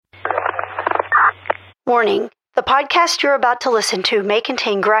Warning, the podcast you're about to listen to may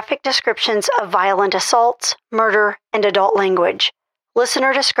contain graphic descriptions of violent assaults, murder, and adult language.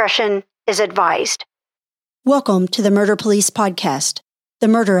 Listener discretion is advised. Welcome to the Murder Police Podcast, The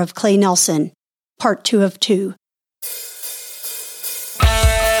Murder of Clay Nelson, Part 2 of 2.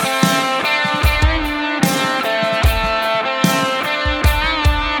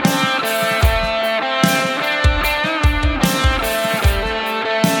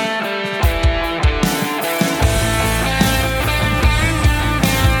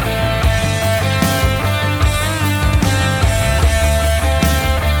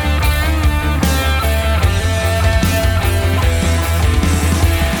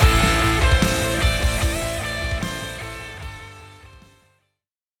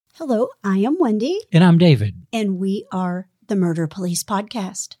 Hello, I am Wendy. And I'm David. And we are the Murder Police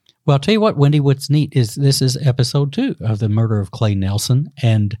Podcast. Well, I'll tell you what, Wendy, what's neat is this is episode 2 of The Murder of Clay Nelson.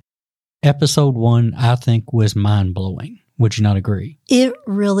 And episode 1, I think, was mind-blowing. Would you not agree? It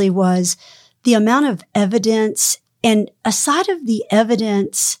really was. The amount of evidence, and aside of the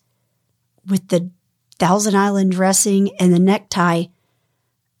evidence with the Thousand Island dressing and the necktie,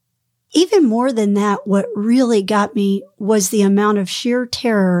 even more than that, what really got me was the amount of sheer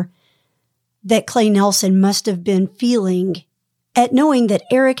terror that Clay Nelson must have been feeling at knowing that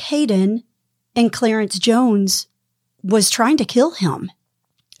Eric Hayden and Clarence Jones was trying to kill him.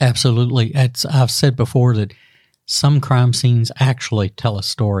 Absolutely. I've said before that some crime scenes actually tell a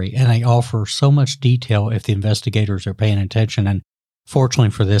story, and they offer so much detail if the investigators are paying attention. And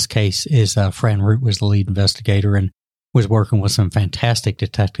fortunately for this case, Fran Root was the lead investigator and was working with some fantastic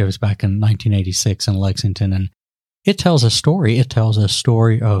detectives back in 1986 in Lexington. And it tells a story. It tells a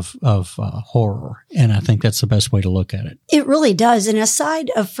story of horror. And I think that's the best way to look at it. It really does. And aside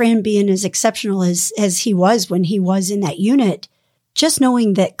of Fran being as exceptional as he was when he was in that unit, just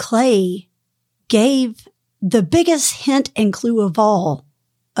knowing that Clay gave the biggest hint and clue of all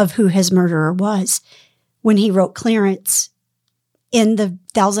of who his murderer was when he wrote Clarence in the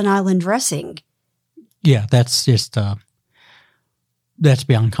Thousand Island dressing. Yeah, that's just, that's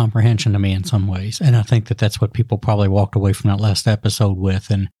beyond comprehension to me in some ways. And I think that that's what people probably walked away from that last episode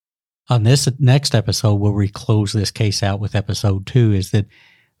with. And on this next episode, where we close this case out with episode 2, is that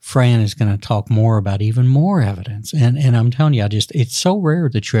Fran is going to talk more about even more evidence. And I'm telling you, it's so rare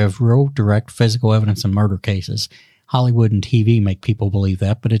that you have real direct physical evidence in murder cases. Hollywood and TV make people believe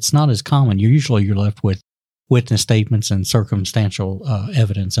that, but it's not as common. You're left with witness statements and circumstantial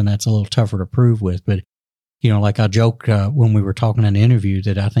evidence, and that's a little tougher to prove with. But like I joked when we were talking in the interview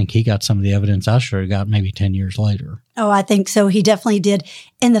that I think he got some of the evidence I should have got maybe 10 years later. Oh, I think so. He definitely did.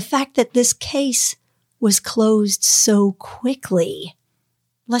 And the fact that this case was closed so quickly,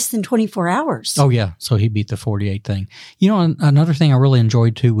 less than 24 hours. Oh, yeah. So he beat the 48 thing. Another thing I really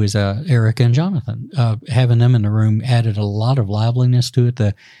enjoyed, too, was Erica and Jonathan. Having them in the room added a lot of liveliness to it.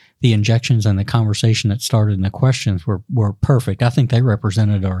 The injections and the conversation that started and the questions were perfect. I think they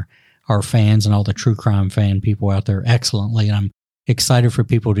represented our fans and all the true crime fan people out there excellently. And I'm excited for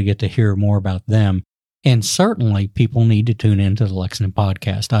people to get to hear more about them. And certainly people need to tune into the Lexington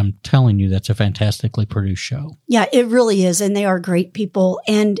podcast. I'm telling you, that's a fantastically produced show. Yeah, it really is. And they are great people.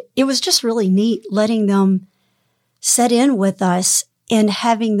 And it was just really neat letting them set in with us and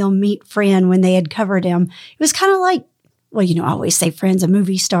having them meet Fran when they had covered him. It was kind of like, well, I always say Fran's a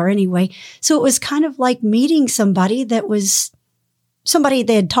movie star anyway. So it was kind of like meeting somebody that was somebody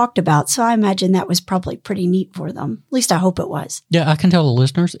they had talked about. So I imagine that was probably pretty neat for them. At least I hope it was. Yeah, I can tell the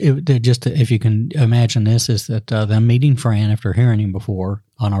listeners, if you can imagine this, is that them meeting Fran after hearing him before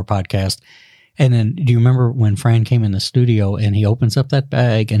on our podcast. And then do you remember when Fran came in the studio and he opens up that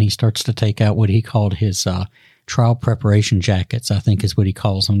bag and he starts to take out what he called his trial preparation jackets, I think is what he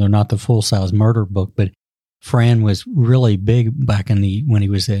calls them. They're not the full-size murder book, but Fran was really big back when he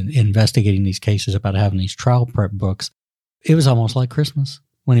was investigating these cases about having these trial prep books. It was almost like Christmas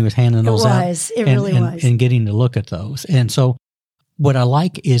when he was handing those out. It really was. And getting to look at those. And so what I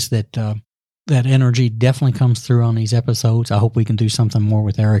like is that that energy definitely comes through on these episodes. I hope we can do something more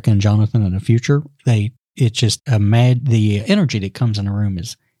with Erica and Jonathan in the future. It's just the energy that comes in the room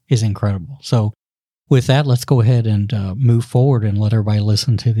is incredible. So with that, let's go ahead and move forward and let everybody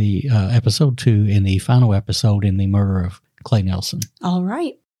listen to the episode 2 in the final episode in the murder of Clay Nelson. All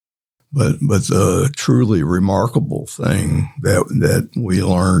right. But the truly remarkable thing that we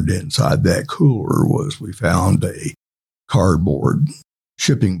learned inside that cooler was we found a cardboard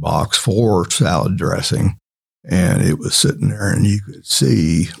shipping box for salad dressing, and it was sitting there, and you could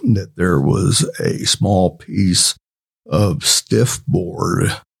see that there was a small piece of stiff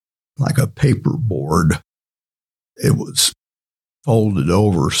board, like a paper board. It was folded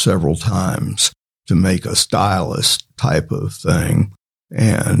over several times, to make a stylus type of thing.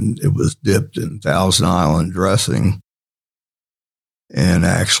 And it was dipped in Thousand Island dressing. And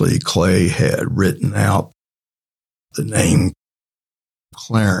actually, Clay had written out the name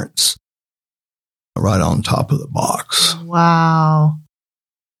Clarence right on top of the box. Wow.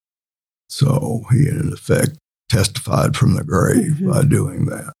 So he, in effect, testified from the grave by doing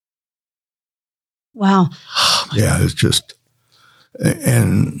that. Wow. Yeah, it's just,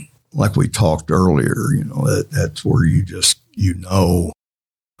 and like we talked earlier, that's where you just, and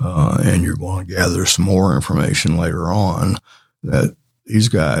you're going to gather some more information later on that these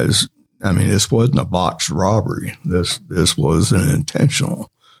guys, this wasn't a botched robbery. This was an intentional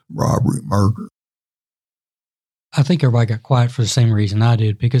robbery, murder. I think everybody got quiet for the same reason I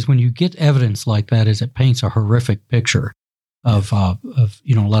did, because when you get evidence like that, is it paints a horrific picture of a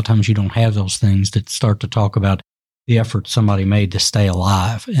lot of times you don't have those things that start to talk about the effort somebody made to stay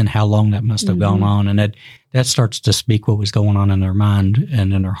alive and how long that must have gone on. And that starts to speak what was going on in their mind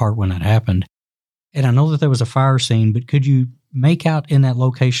and in their heart when that happened. And I know that there was a fire scene, but could you make out in that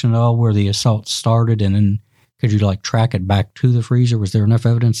location at all where the assault started? And then could you track it back to the freezer? Was there enough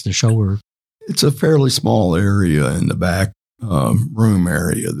evidence to show where? It's a fairly small area in the back room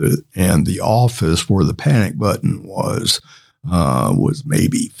area, and the office where the panic button was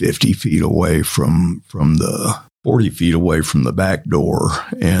maybe 50 feet away from the 40 feet away from the back door,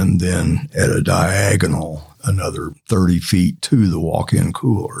 and then at a diagonal another 30 feet to the walk-in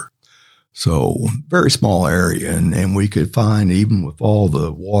cooler. So very small area, and we could find, even with all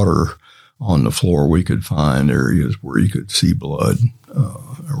the water on the floor, we could find areas where you could see blood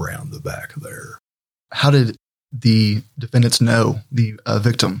around the back of there. How did the defendants know the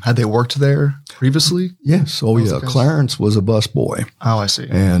victim? Had they worked there previously? Yes. Oh, yeah. Clarence was a busboy. Oh, I see.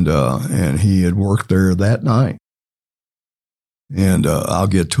 And he had worked there that night. And I'll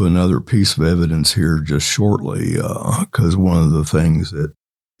get to another piece of evidence here just shortly, because one of the things that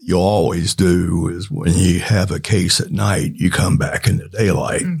you always do is when you have a case at night, you come back in the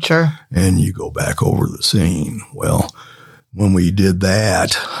daylight. Sure. And you go back over the scene. Well, when we did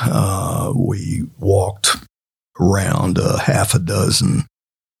that, we walked around half a dozen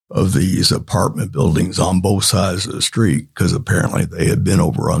of these apartment buildings on both sides of the street, because apparently they had been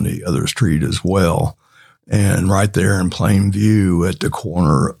over on the other street as well. And right there in plain view at the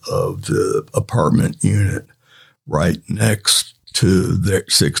corner of the apartment unit, right next to the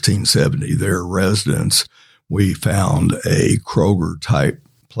 1670, their residence, we found a Kroger-type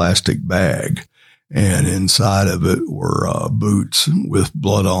plastic bag. And inside of it were boots with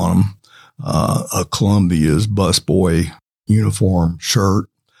blood on them, a Columbia's busboy uniform shirt,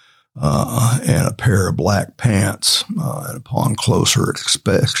 and a pair of black pants. And upon closer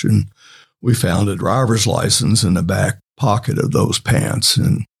inspection, we found a driver's license in the back pocket of those pants,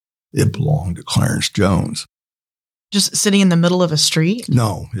 and it belonged to Clarence Jones. Just sitting in the middle of a street?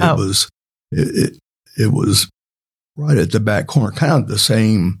 No, it was right at the back corner, kind of the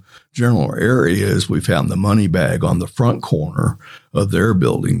same general area as we found the money bag on the front corner of their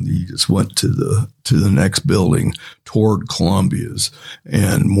building. You just went to the next building toward Columbia's,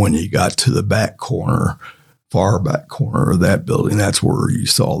 and when you got to the back corner, far back corner of that building, that's where you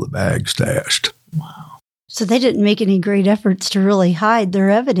saw the bag stashed. Wow. So they didn't make any great efforts to really hide their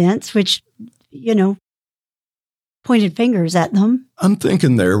evidence, which, pointed fingers at them. I'm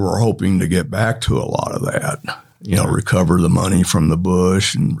thinking they were hoping to get back to a lot of that, recover the money from the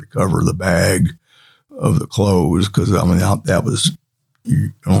bush and recover the bag of the clothes. Because, that was,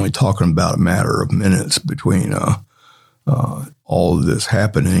 you're only talking about a matter of minutes between all of this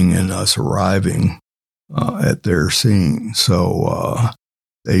happening and us arriving at their scene. So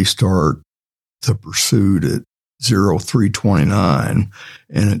they start the pursuit at 03:29,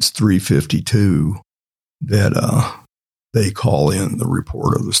 and it's 3:52 that they call in the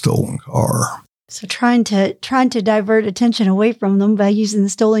report of the stolen car. So trying to divert attention away from them by using the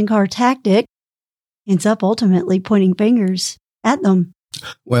stolen car tactic ends up ultimately pointing fingers at them.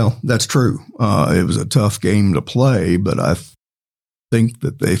 Well, that's true. It was a tough game to play, but I think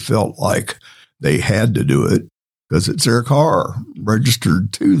that they felt like they had to do it because it's their car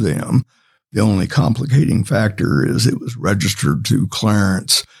registered to them. The only complicating factor is it was registered to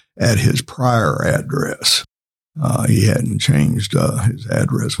Clarence at his prior address. He hadn't changed his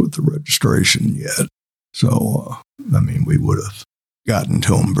address with the registration yet. So, we would have gotten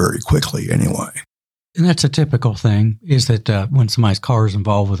to him very quickly anyway. And that's a typical thing, is that when somebody's car is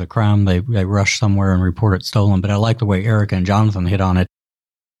involved with a crime, they rush somewhere and report it stolen. But I like the way Erica and Jonathan hit on it,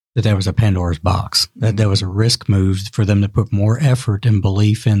 that there was a Pandora's box, that there was a risk move for them to put more effort and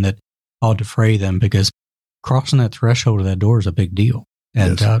belief in that I'll defray them, because crossing that threshold of that door is a big deal.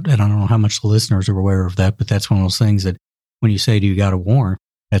 And, Yes. and I don't know how much the listeners are aware of that, but that's one of those things that when you say, do you got a warrant?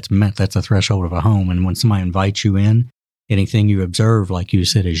 That's a threshold of a home. And when somebody invites you in, anything you observe, like you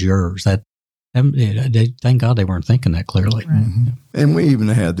said, is yours. Thank God they weren't thinking that clearly. Right. And we even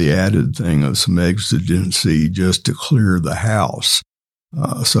had the added thing of some exigency just to clear the house.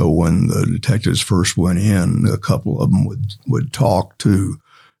 So when the detectives first went in, a couple of them would talk to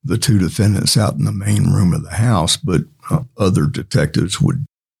the two defendants out in the main room of the house, but other detectives would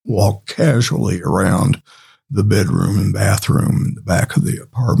walk casually around the bedroom and bathroom in the back of the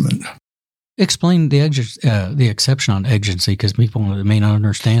apartment. Explain the exception on exigency, because people may not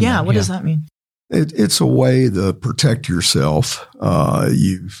understand Yeah. that. What does that mean? It's a way to protect yourself.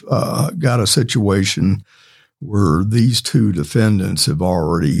 You've got a situation where these two defendants have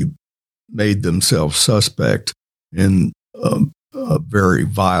already made themselves suspect in a very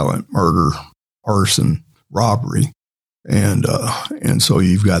violent murder, arson, robbery. And so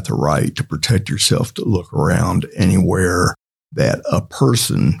you've got the right to protect yourself, to look around anywhere that a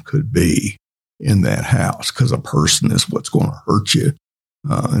person could be in that house, because a person is what's going to hurt you.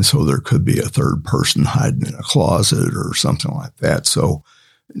 And so there could be a third person hiding in a closet or something like that. So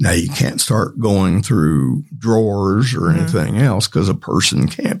now you can't start going through drawers or anything else, because a person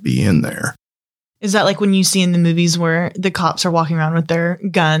can't be in there. Is that like when you see in the movies where the cops are walking around with their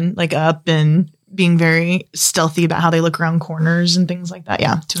gun like up and being very stealthy about how they look around corners and things like that?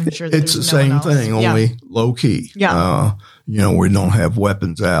 Yeah, to ensure that It's the there's no same one else. thing, Yeah. only low key. Yeah. We don't have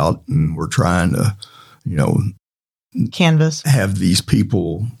weapons out, and we're trying to, Canvas. have these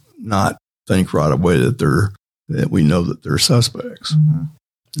people not think right away that we know that they're suspects. Mhm.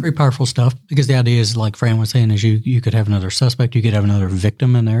 Very powerful stuff, because the idea is, like Fran was saying, is you could have another suspect, you could have another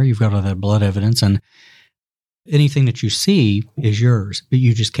victim in there. You've got all that blood evidence, and anything that you see is yours, but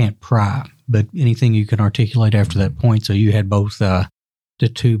you just can't pry. But anything you can articulate after that point. So you had both the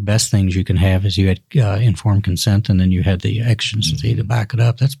two best things you can have is you had informed consent, and then you had the exigency to back it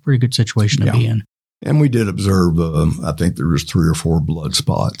up. That's a pretty good situation to be in. And we did observe, I think there was 3 or 4 blood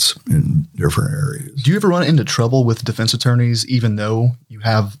spots in different areas. Do you ever run into trouble with defense attorneys, even though you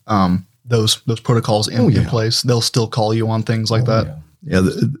have those protocols in place? They'll still call you on things like that? Yeah,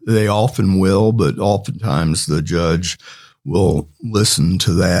 they often will, but oftentimes the judge will listen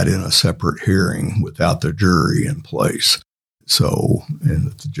to that in a separate hearing without the jury in place. So, and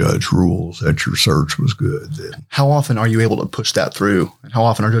if the judge rules that your search was good, then How often are you able to push that through? And how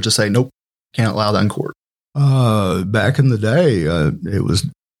often are judges say, nope, can't allow that in court? back in the day, it was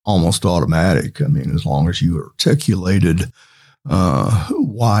almost automatic. I mean, as long as you articulated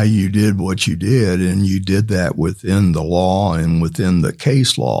why you did what you did, and you did that within the law and within the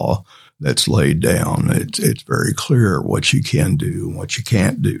case law that's laid down, it's very clear what you can do and what you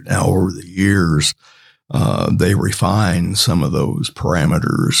can't do. Now, over the years, they refine some of those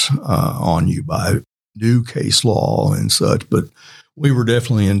parameters on you by new case law and such, but we were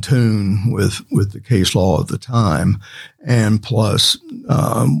definitely in tune with the case law at the time. And plus,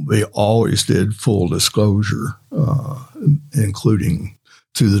 we always did full disclosure, including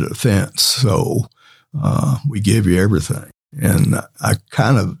to the defense. So we give you everything. And I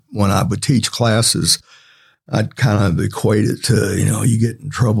kind of, when I would teach classes, I'd kind of equate it to, you get in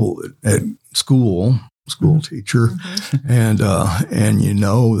trouble at school teacher, and you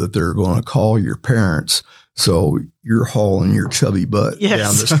know that they're going to call your parents. So you're hauling your chubby butt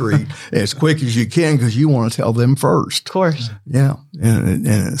down the street as quick as you can, because you want to tell them first. Of course. Yeah. And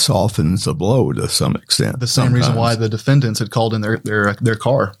it softens the blow to some extent. The same reason why the defendants had called in their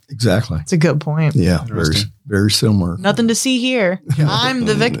car. Exactly. It's a good point. Yeah. Very, very similar. Nothing to see here. I'm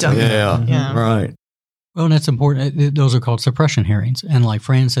the victim. Yeah. Right. Well, and that's important. Those are called suppression hearings. And like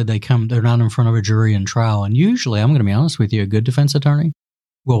Fran said, they're not in front of a jury in trial. And usually, I'm going to be honest with you, a good defense attorney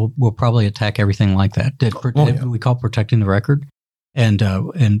will probably attack everything like that. We call protecting the record. And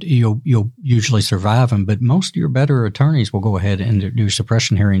you'll usually survive them. But most of your better attorneys will go ahead and do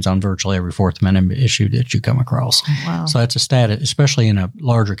suppression hearings on virtually every Fourth Amendment issue that you come across. Wow. So that's a stat, especially in a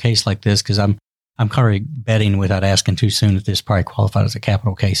larger case like this, because I'm kind of betting without asking too soon that this probably qualified as a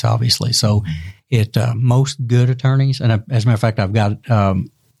capital case, obviously. So most good attorneys, and as a matter of fact, I've got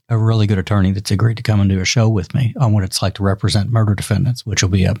a really good attorney that's agreed to come and do a show with me on what it's like to represent murder defendants, which will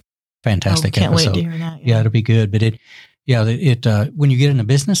be a fantastic can't episode. wait to hear that. Yeah, it'll be good. But when you get into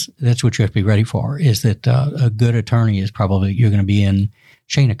business, that's what you have to be ready for, is that a good attorney is probably, you're going to be in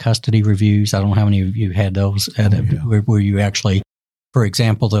chain of custody reviews. I don't know how many of you had those where you actually, for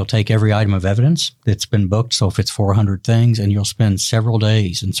example, they'll take every item of evidence that's been booked. So if it's 400 things, and you'll spend several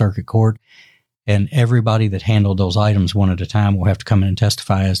days in circuit court, and everybody that handled those items one at a time will have to come in and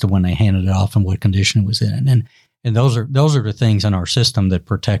testify as to when they handed it off and what condition it was in. And those are the things in our system that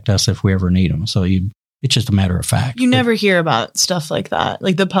protect us if we ever need them. So it's just a matter of fact. You never hear about stuff like that.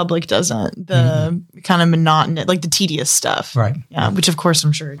 Like the public doesn't. The kind of monotonous, like the tedious stuff. Right. Yeah, which of course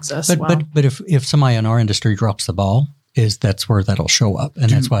I'm sure exists. But if somebody in our industry drops the ball, that's where that'll show up. And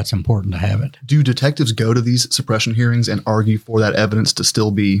that's why it's important to have it. Do detectives go to these suppression hearings and argue for that evidence to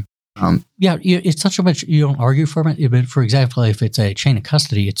still be it's not so much you don't argue for it, but for example, if it's a chain of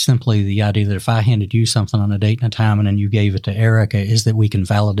custody, it's simply the idea that if I handed you something on a date and a time and then you gave it to Erica, is that we can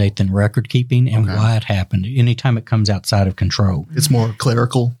validate the record keeping and why it happened anytime it comes outside of control. It's more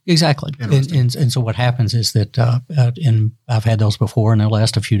clerical. Exactly. And so what happens is that, and I've had those before and they'll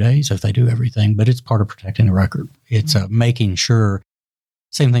last a few days if they do everything, but it's part of protecting the record. It's making sure,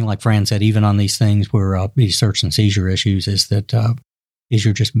 same thing like Fran said, even on these things where these search and seizure issues is that, is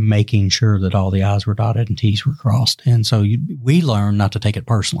you're just making sure that all the I's were dotted and T's were crossed. And so we learn not to take it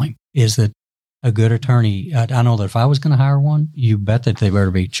personally, is that a good attorney, I know that if I was going to hire one, you bet that they better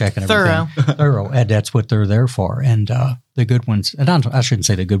be checking everything. Thorough. And that's what they're there for. And the good ones, and I shouldn't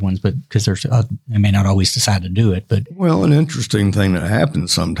say the good ones, but because they may not always decide to do it. But well, an interesting thing that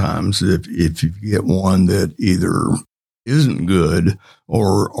happens sometimes if you get one that either isn't good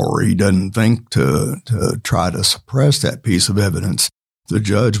or he doesn't think to try to suppress that piece of evidence, the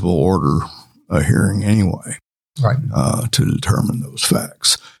judge will order a hearing anyway, right, to determine those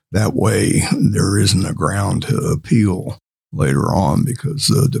facts. That way, there isn't a ground to appeal later on because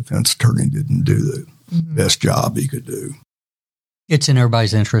the defense attorney didn't do the best job he could do. It's in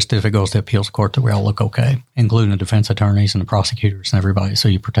everybody's interest if it goes to appeals court that we all look okay, including the defense attorneys and the prosecutors and everybody, so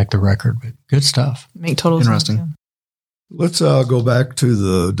you protect the record. But good stuff. Make total interesting. sense. Let's go back to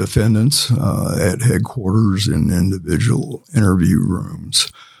the defendants at headquarters in individual interview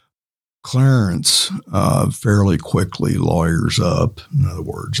rooms. Clarence fairly quickly lawyers up. In other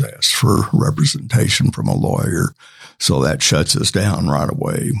words, asks for representation from a lawyer. So that shuts us down right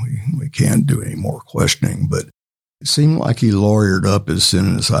away. We can't do any more questioning. But it seemed like he lawyered up as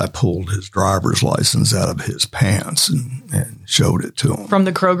soon as I pulled his driver's license out of his pants and showed it to him. From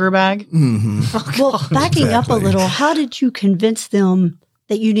the Kroger bag? Mm-hmm. Well, backing up a little, how did you convince them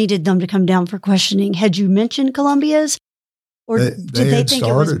that you needed them to come down for questioning? Had you mentioned Columbia's? Or did they think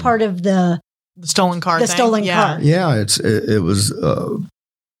it was part of the stolen car? The stolen car. Yeah, it was a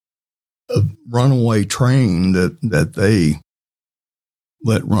runaway train that they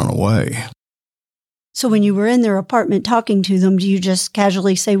let run away. So when you were in their apartment talking to them, do you just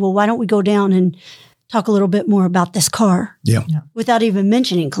casually say, well, why don't we go down and talk a little bit more about this car? Yeah. Without even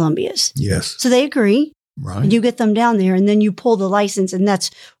mentioning Columbia's. Yes. So they agree. Right. And you get them down there and then you pull the license and that's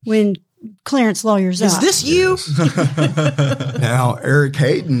when Clarence lawyers up. Is this you? Now, Eric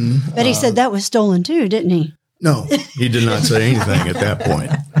Hayden. But he said that was stolen too, didn't he? No, he did not say anything at that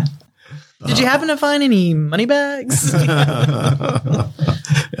point. Did you happen to find any money bags? A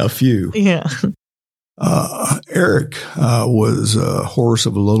few. Yeah. Eric was a horse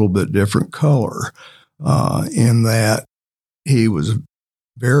of a little bit different color in that he was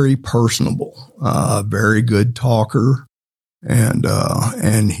very personable, very good talker,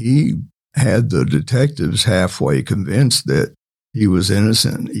 and he had the detectives halfway convinced that he was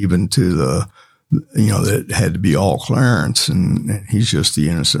innocent, even to that it had to be all Clarence, and he's just the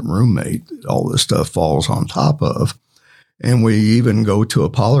innocent roommate that all this stuff falls on top of. And we even go to a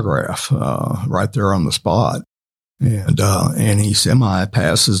polygraph right there on the spot. And he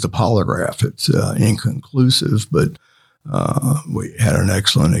semi-passes the polygraph. It's inconclusive, but we had an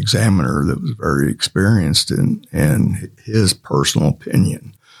excellent examiner that was very experienced, and his personal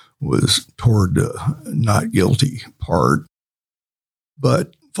opinion was toward the not guilty part.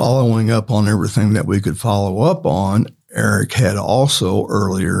 But following up on everything that we could follow up on, Eric had also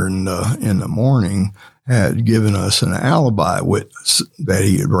earlier in the morning had given us an alibi witness that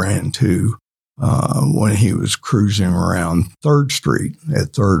he had ran to when he was cruising around 3rd Street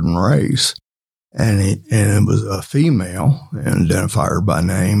at 3rd and Race. And it was a female, and identified her by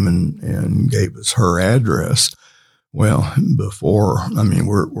name and gave us her address. Well,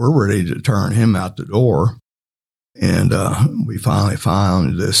 we're ready to turn him out the door. And we finally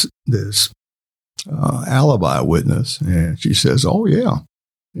found this alibi witness, and she says, "Oh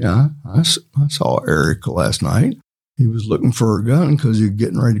yeah, I saw Eric last night. He was looking for a gun because he was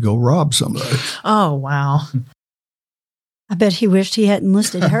getting ready to go rob somebody." Oh wow! I bet he wished he hadn't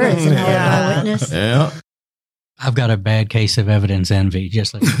listed her as an alibi witness. Yeah. I've got a bad case of evidence envy.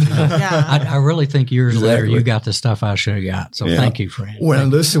 Just like I really think years later you got the stuff I should have got. So thank you, Fran. Well,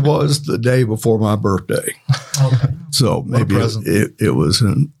 this was the day before my birthday. Okay. So maybe it was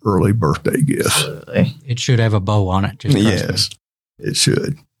an early birthday gift. Absolutely. It should have a bow on it. Just yes, it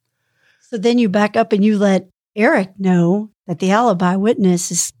should. So then you back up and you let Eric know that the alibi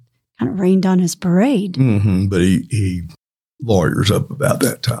witness is kind of rained on his parade. Mm-hmm. But he lawyers up about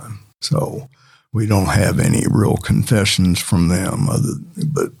that time. So we don't have any real confessions from them,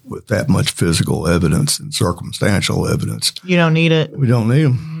 but with that much physical evidence and circumstantial evidence. You don't need it. We don't need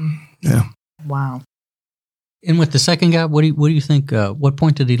them. Yeah. Wow. And with the second guy, what do you think? What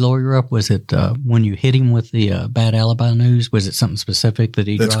point did he lawyer up? Was it when you hit him with the bad alibi news? Was it something specific that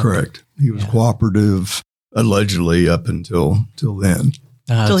he That's dropped? correct. He was cooperative, allegedly, up until then.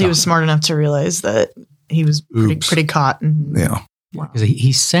 Until he was smart enough to realize that he was pretty caught. Yeah. Wow.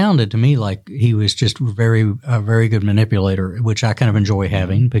 He sounded to me like he was just a very good manipulator, which I kind of enjoy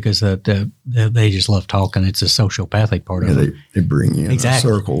having because they just love talking. It's a sociopathic part of it. They bring you in a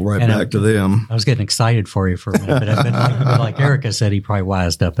circle back to them. I was getting excited for you for a minute, but like Erica said, he probably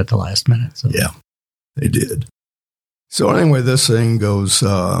wised up at the last minute. So. Yeah, they did. So anyway, this thing goes,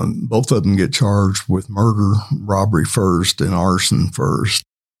 both of them get charged with murder, robbery first, and arson first.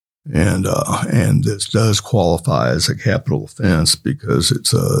 And this does qualify as a capital offense because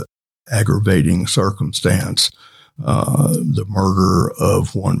it's a aggravating circumstance. The murder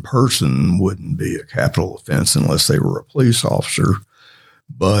of one person wouldn't be a capital offense unless they were a police officer,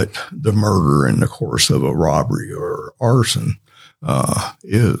 but the murder in the course of a robbery or arson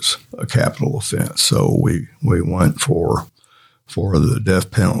is a capital offense. So we went for the death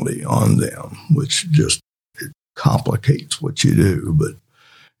penalty on them, which just it complicates what you do, but.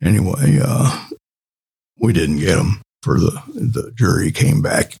 Anyway, we didn't get them for the jury came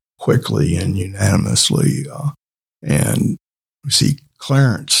back quickly and unanimously. And see,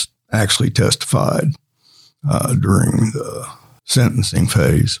 Clarence actually testified during the sentencing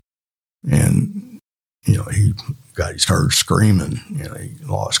phase. And, he started screaming. He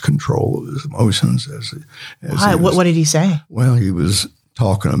lost control of his emotions. Why? What did he say? Well, he was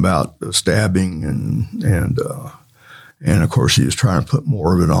talking about the stabbing and, of course, he was trying to put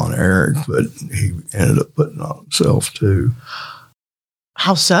more of it on Eric, but he ended up putting it on himself, too.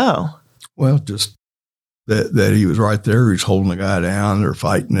 How so? Well, just that he was right there. He's holding the guy down. They're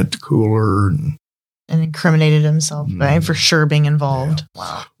fighting at the cooler. And incriminated himself by for sure being involved. Yeah.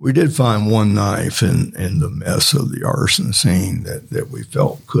 Wow. We did find one knife in the mess of the arson scene that we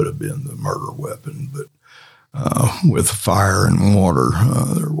felt could have been the murder weapon, but with fire and water,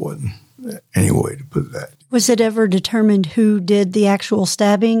 there wasn't any way to put that. Was it ever determined who did the actual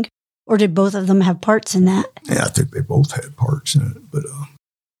stabbing, or did both of them have parts in that? Yeah, I think they both had parts in it. But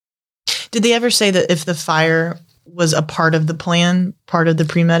did they ever say that if the fire was a part of the plan, part of the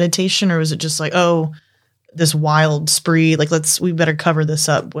premeditation, or was it just like, oh, this wild spree, like we better cover this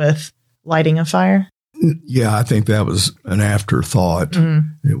up with lighting a fire? Yeah, I think that was an afterthought.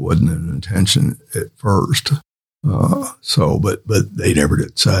 Mm-hmm. It wasn't an intention at first. But they never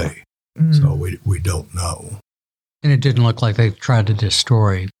did say. So we don't know. And it didn't look like they tried to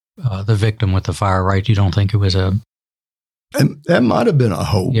destroy the victim with the fire, right? You don't think it was a... And that might have been a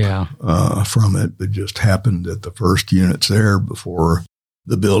hope from it, but just happened at the first units there before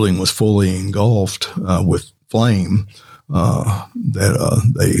the building was fully engulfed with flame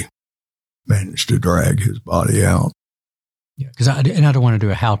that they managed to drag his body out. Yeah, because I don't want to do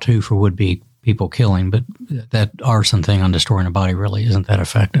a how-to for would-be people killing, but that arson thing on destroying a body really isn't that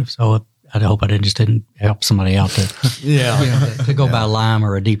effective. So I hope I didn't help somebody out to go buy a lime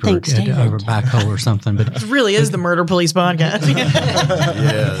or a deeper or backhoe or something. But it really is the Murder Police podcast.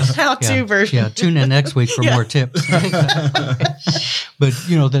 Yes. How-to version. Yeah, tune in next week for more tips. But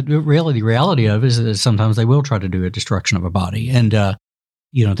the reality of it is that sometimes they will try to do a destruction of a body, and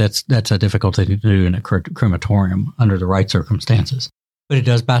that's a difficult thing to do in a crematorium under the right circumstances. But it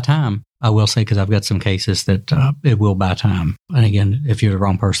does buy time, I will say, because I've got some cases that it will buy time. And again, if you're the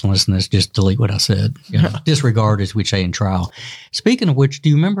wrong person listening to this, just delete what I said. Disregard, as we say in trial. Speaking of which, do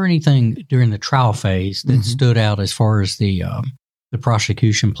you remember anything during the trial phase that stood out as far as the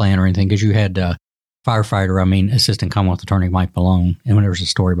prosecution plan or anything? Because you had Assistant Commonwealth Attorney Mike Malone, and there was a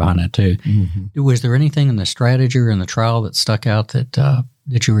story behind that too. Mm-hmm. Was there anything in the strategy or in the trial that stuck out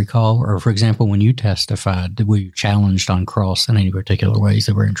that you recall? Or, for example, when you testified, were you challenged on cross in any particular ways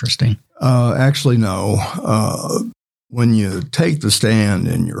that were interesting? Actually, no. When you take the stand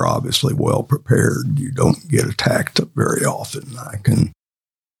and you're obviously well prepared, you don't get attacked very often. I can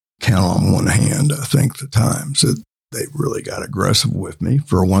count on one hand, I think, the times that they really got aggressive with me.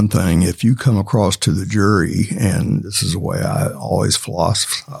 For one thing, if you come across to the jury, and this is the way I always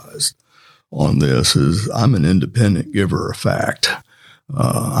philosophized on this, is I'm an independent giver of fact.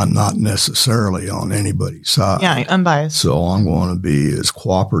 I'm not necessarily on anybody's side. Yeah, unbiased. So I'm going to be as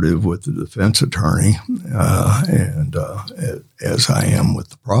cooperative with the defense attorney and as I am with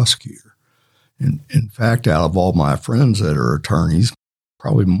the prosecutor. In fact, out of all my friends that are attorneys,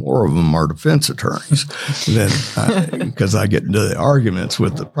 probably more of them are defense attorneys than because I get into the arguments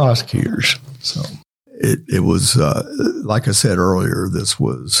with the prosecutors. So it was, like I said earlier, this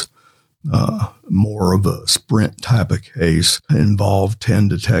was more of a sprint type of case. It involved 10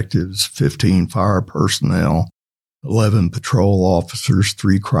 detectives, 15 fire personnel, 11 patrol officers,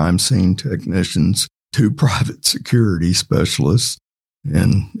 3 crime scene technicians, 2 private security specialists,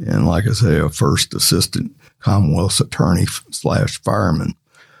 and like I say, a first assistant Commonwealth's attorney / fireman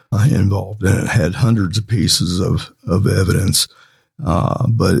involved. And it had hundreds of pieces of evidence,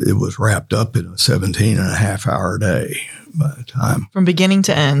 but it was wrapped up in a 17-and-a-half-hour day by the time. From beginning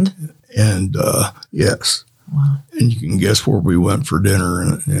to end. And yes. Wow. And you can guess where we went for dinner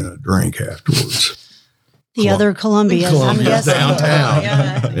and a drink afterwards. The other Columbia's. Columbia's downtown.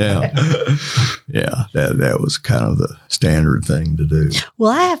 Yeah. Yeah. That was kind of the standard thing to do.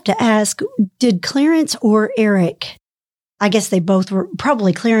 Well, I have to ask, did Clarence or Eric, I guess they both were,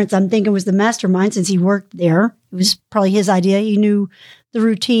 probably Clarence, I'm thinking, was the mastermind since he worked there. It was probably his idea. He knew the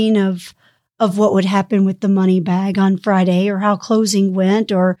routine of what would happen with the money bag on Friday or how closing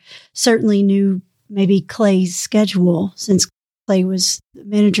went, or certainly knew maybe Clay's schedule since Clay was the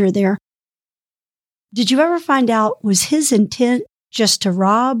manager there. Did you ever find out, was his intent just to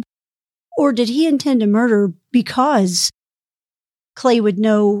rob, or did he intend to murder because Clay would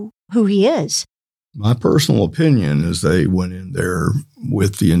know who he is? My personal opinion is they went in there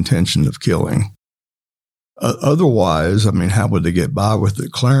with the intention of killing. Otherwise, I mean, how would they get by with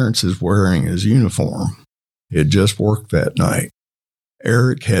it? Clarence is wearing his uniform. He had just worked that night.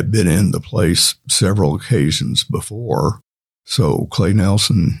 Eric had been in the place several occasions before, so Clay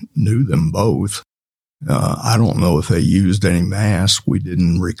Nelson knew them both. I don't know if they used any masks. We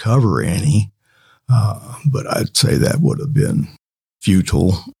didn't recover any, but I'd say that would have been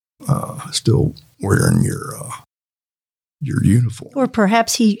futile, still wearing your uniform. Or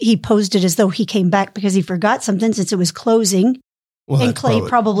perhaps he posed it as though he came back because he forgot something since it was closing. Well, and Clay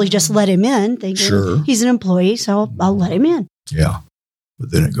probably just let him in, thinking he's an employee, so I'll let him in. Yeah, but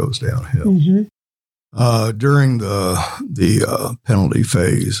then it goes downhill. Mm-hmm. During the penalty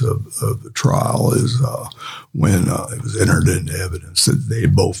phase of the trial is when it was entered into evidence that they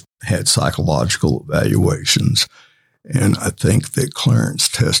both had psychological evaluations. And I think that Clarence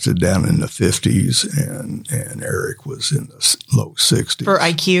tested down in the 50s and Eric was in the low 60s. For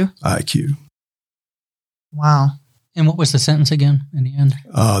IQ? IQ. Wow. And what was the sentence again in the end?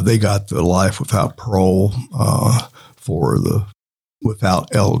 They got the life without parole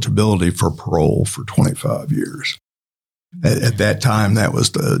without eligibility for parole for 25 years. At that time, that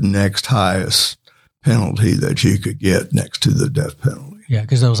was the next highest penalty that you could get next to the death penalty. Yeah,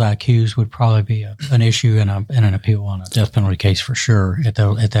 because those IQs would probably be an issue in an appeal on a death penalty case for sure at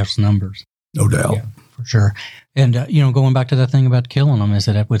those numbers. No doubt. Yeah, for sure. And, going back to that thing about killing them, is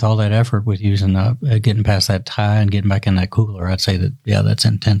that with all that effort with using getting past that tie and getting back in that cooler, I'd say that, that's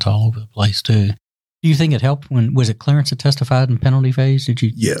intent all over the place too. Do you think it helped was it Clarence that testified in penalty phase? Did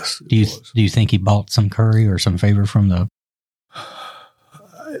you? Yes. Do you think he bought some curry or some favor from the?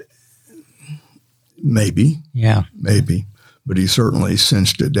 Maybe. Yeah. Maybe. But he certainly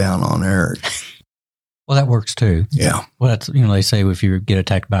cinched it down on Eric. Well, that works too. Yeah. Well, that's, they say if you get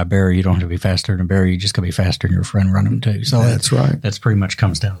attacked by a bear, you don't have to be faster than a bear. You just got to be faster than your friend running too. So that's right. That's pretty much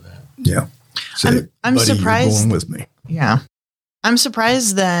comes down to that. Yeah. I'm buddy, surprised. You're going with me. Yeah. I'm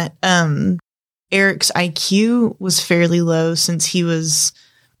surprised that Eric's IQ was fairly low since he was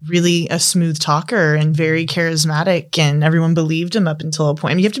really a smooth talker and very charismatic and everyone believed him up until a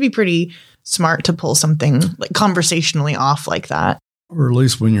point. I mean, you have to be pretty smart to pull something like conversationally off like that. Or at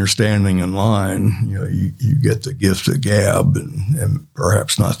least when you're standing in line, you get the gift of gab and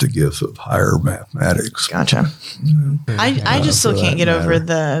perhaps not the gift of higher mathematics. Gotcha. I just still can't get over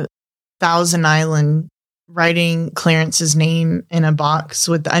the Thousand Island writing Clarence's name in a box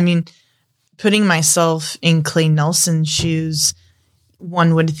putting myself in Clay Nelson's shoes,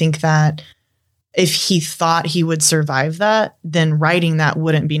 one would think that if he thought he would survive that, then writing that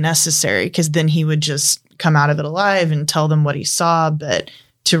wouldn't be necessary because then he would just come out of it alive and tell them what he saw. But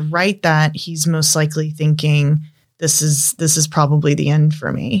to write that, he's most likely thinking this is probably the end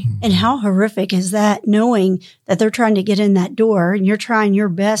for me. And how horrific is that, knowing that they're trying to get in that door and you're trying your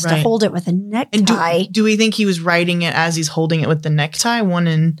best to hold it with a necktie? And do we think he was writing it as he's holding it with the necktie?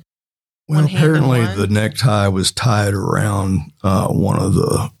 Well, apparently the necktie was tied around one of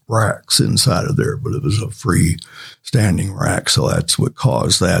the racks inside of there, but it was a free standing rack. So that's what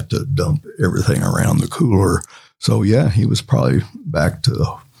caused that to dump everything around the cooler. So, yeah, he was probably back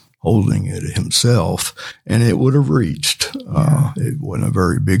to holding it himself, and it would have reached. It wasn't a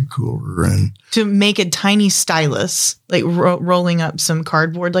very big cooler, and to make a tiny stylus, like rolling up some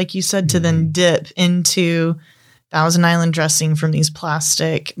cardboard, like you said, to then dip into Thousand Island dressing from these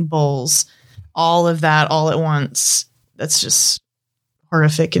plastic bowls, all of that all at once. That's just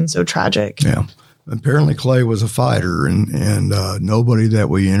horrific and so tragic. Yeah. Apparently Clay was a fighter, and nobody that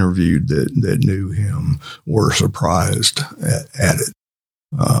we interviewed that knew him were surprised at it,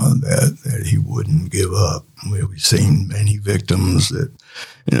 that he wouldn't give up. We've seen many victims that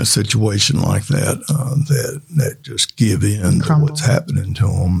in a situation like that, that just give in to what's happening to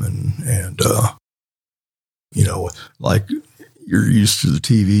them. And like you're used to the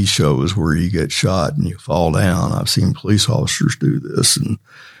TV shows where you get shot and you fall down. I've seen police officers do this and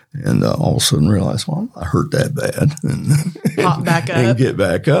all of a sudden realize, well, I hurt that bad, and pop back up and get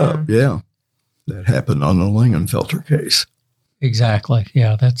back up. Yeah. That happened on the Lingenfelter case. Exactly.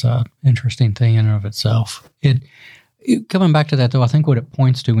 Yeah, that's an interesting thing in and of itself. Coming back to that, though, I think what it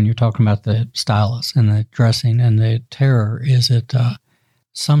points to when you're talking about the stylus and the dressing and the terror is that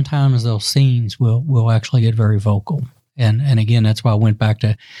sometimes those scenes will actually get very vocal. And again, that's why I went back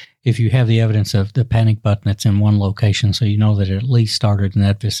to, if you have the evidence of the panic button that's in one location, so you know that it at least started in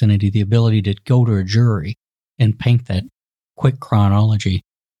that vicinity, the ability to go to a jury and paint that quick chronology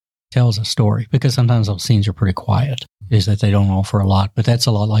tells a story, because sometimes those scenes are pretty quiet, is that they don't offer a lot. But that's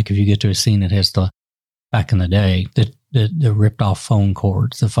a lot like if you get to a scene that has back in the day, the ripped off phone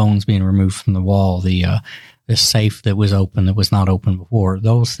cords, the phones being removed from the wall, the safe that was open that was not open before.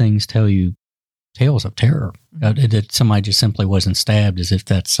 Those things tell you tales of terror. That somebody just simply wasn't stabbed, as if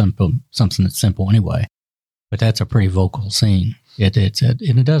that's something that's simple anyway. But that's a pretty vocal scene. And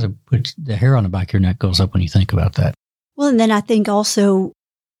it does put the hair on the back of your neck goes up when you think about that. Well, and then I think also,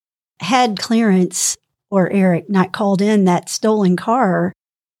 had Clarence or Eric not called in that stolen car,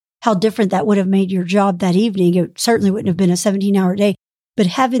 how different that would have made your job that evening. It certainly wouldn't have been a 17-hour day. But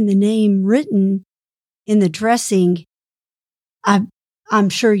having the name written in the dressing, I'm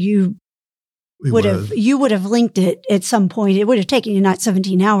sure you would have linked it at some point. It would have taken you not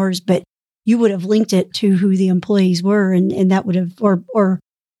 17 hours, but you would have linked it to who the employees were, and that would have, or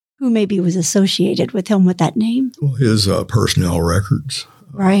who maybe was associated with him with that name. Well, his personnel records.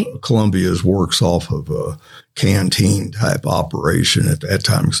 Right. Columbia's works off of a canteen type operation at that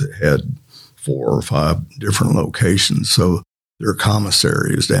time, because it had 4 or 5 different locations. So their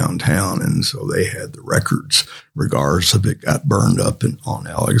commissary is downtown, and so they had the records regardless if it got burned up on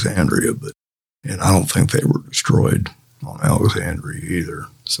Alexandria. And I don't think they were destroyed on Alexandria either.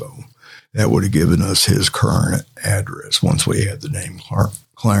 So that would have given us his current address once we had the name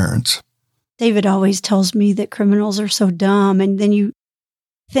Clarence. David always tells me that criminals are so dumb, and then you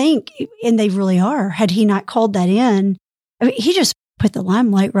think, and they really are, had he not called that in, I mean, he just put the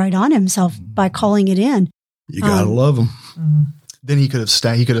limelight right on himself by calling it in. You gotta love him. Then he could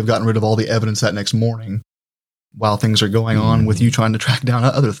have gotten rid of all the evidence that next morning while things are going on with you trying to track down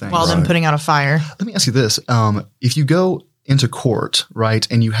other things. While them putting out a fire. Let me ask you this. If you go into court, right,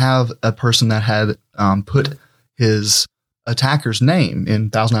 and you have a person that had put his attacker's name in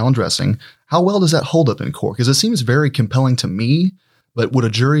Thousand Island dressing, how well does that hold up in court? Because it seems very compelling to me, but would a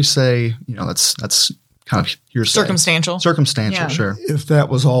jury say, that's kind of hearsay? Circumstantial, yeah. Sure. If that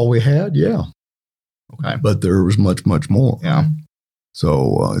was all we had, yeah. Okay. But there was much, much more. Yeah.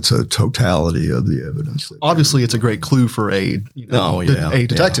 So it's a totality of the evidence. Obviously, it's a great clue for a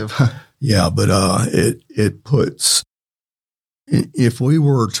detective. Yeah, but it puts, if we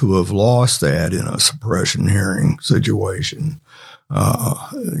were to have lost that in a suppression hearing situation,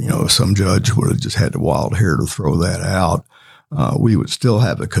 some judge would have just had the wild hair to throw that out. We would still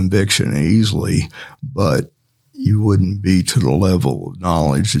have a conviction easily, but you wouldn't be to the level of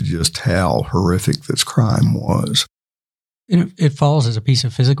knowledge of just how horrific this crime was. It falls as a piece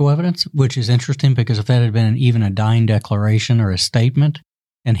of physical evidence, which is interesting, because if that had been even a dying declaration or a statement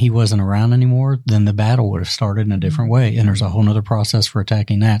and he wasn't around anymore, then the battle would have started in a different way. And there's a whole other process for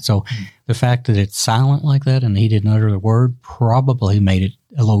attacking that. So the fact that it's silent like that and he didn't utter the word probably made it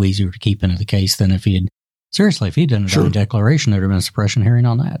a little easier to keep into the case than if he had done a dying declaration, there'd have been a suppression hearing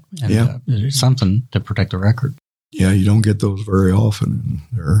on that. And it's something to protect the record. Yeah, you don't get those very often, and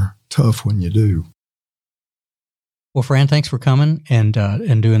they're tough when you do. Well, Fran, thanks for coming and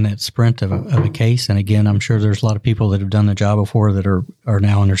doing that sprint of a case. And again, I'm sure there's a lot of people that have done the job before that are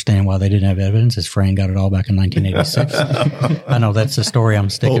now understand why they didn't have evidence, as Fran got it all back in 1986. I know that's the story I'm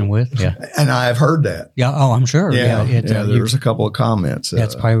sticking with. Yeah, and I've heard that. Yeah. Oh, I'm sure. Yeah. There's a couple of comments.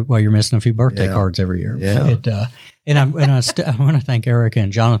 That's probably why you're missing a few birthday cards every year. Yeah. And I want to thank Erica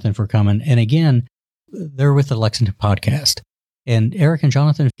and Jonathan for coming. And again, they're with the Lexington Podcast. And Eric and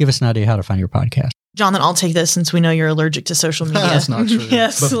Jonathan, give us an idea how to find your podcast. Jonathan, I'll take this since we know you're allergic to social media. That's not true.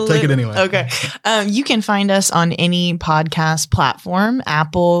 Yes, But take it anyway. Okay. You can find us on any podcast platform,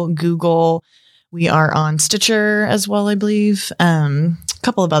 Apple, Google. We are on Stitcher as well, I believe. A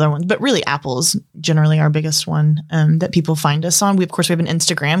couple of other ones, but really Apple is generally our biggest one that people find us on. We have an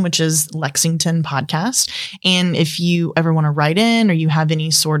Instagram, which is Lexington Podcast. And if you ever want to write in or you have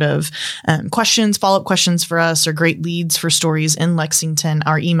any sort of questions, follow-up questions for us or great leads for stories in Lexington,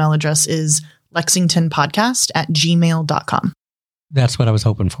 our email address is lexingtonpodcast@gmail.com. That's what I was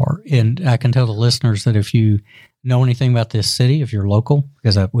hoping for. And I can tell the listeners that if you know anything about this city, if you're local,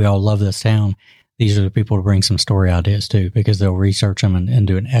 because we all love this town, these are the people to bring some story ideas to, because they'll research them and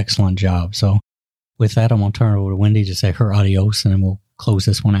do an excellent job. So with that, I'm going to turn it over to Wendy to say her adios, and then we'll close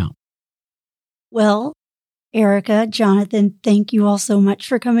this one out. Well, Erica, Jonathan, thank you all so much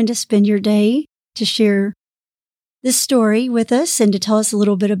for coming to spend your day to share this story with us and to tell us a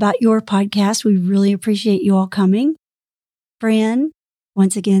little bit about your podcast. We really appreciate you all coming. Fran,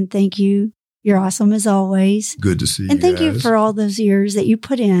 once again, thank you. You're awesome as always. Good to see you. And thank you guys. for all those years that you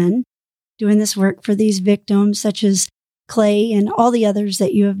put in doing this work for these victims, such as Clay and all the others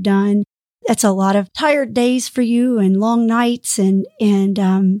that you have done. That's a lot of tired days for you and long nights. And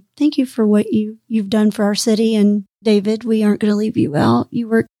thank you for what you've done for our city. And David, we aren't going to leave you out. You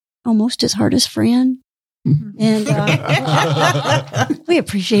work almost as hard as Fran. And we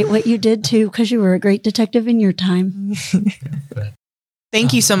appreciate what you did too, because you were a great detective in your time.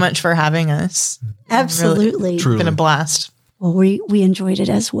 Thank you so much for having us. Absolutely. It's been a blast. Well, we enjoyed it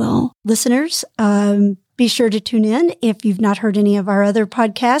as well. Listeners, be sure to tune in. If you've not heard any of our other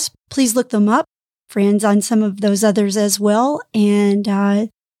podcasts, please look them up. Friends on some of those others as well. And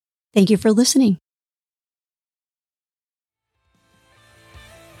thank you for listening.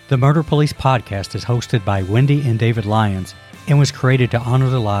 The Murder Police Podcast is hosted by Wendy and David Lyons and was created to honor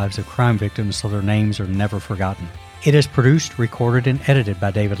the lives of crime victims so their names are never forgotten. It is produced, recorded, and edited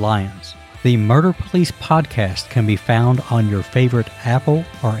by David Lyons. The Murder Police Podcast can be found on your favorite Apple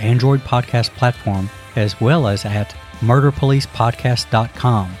or Android podcast platform, as well as at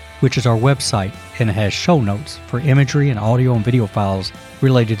murderpolicepodcast.com, which is our website, and it has show notes for imagery and audio and video files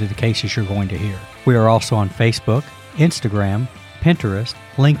related to the cases you're going to hear. We are also on Facebook, Instagram, Pinterest,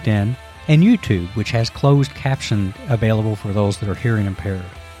 LinkedIn, and YouTube, which has closed caption available for those that are hearing impaired.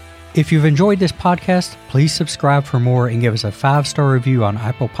 If you've enjoyed this podcast, please subscribe for more and give us a 5-star review on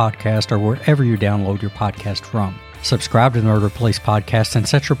Apple Podcast or wherever you download your podcast from. Subscribe to the Murder Police Podcast and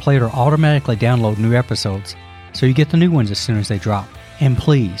set your player to automatically download new episodes so you get the new ones as soon as they drop. And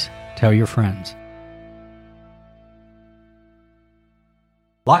please tell your friends.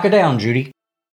 Lock it down, Judy.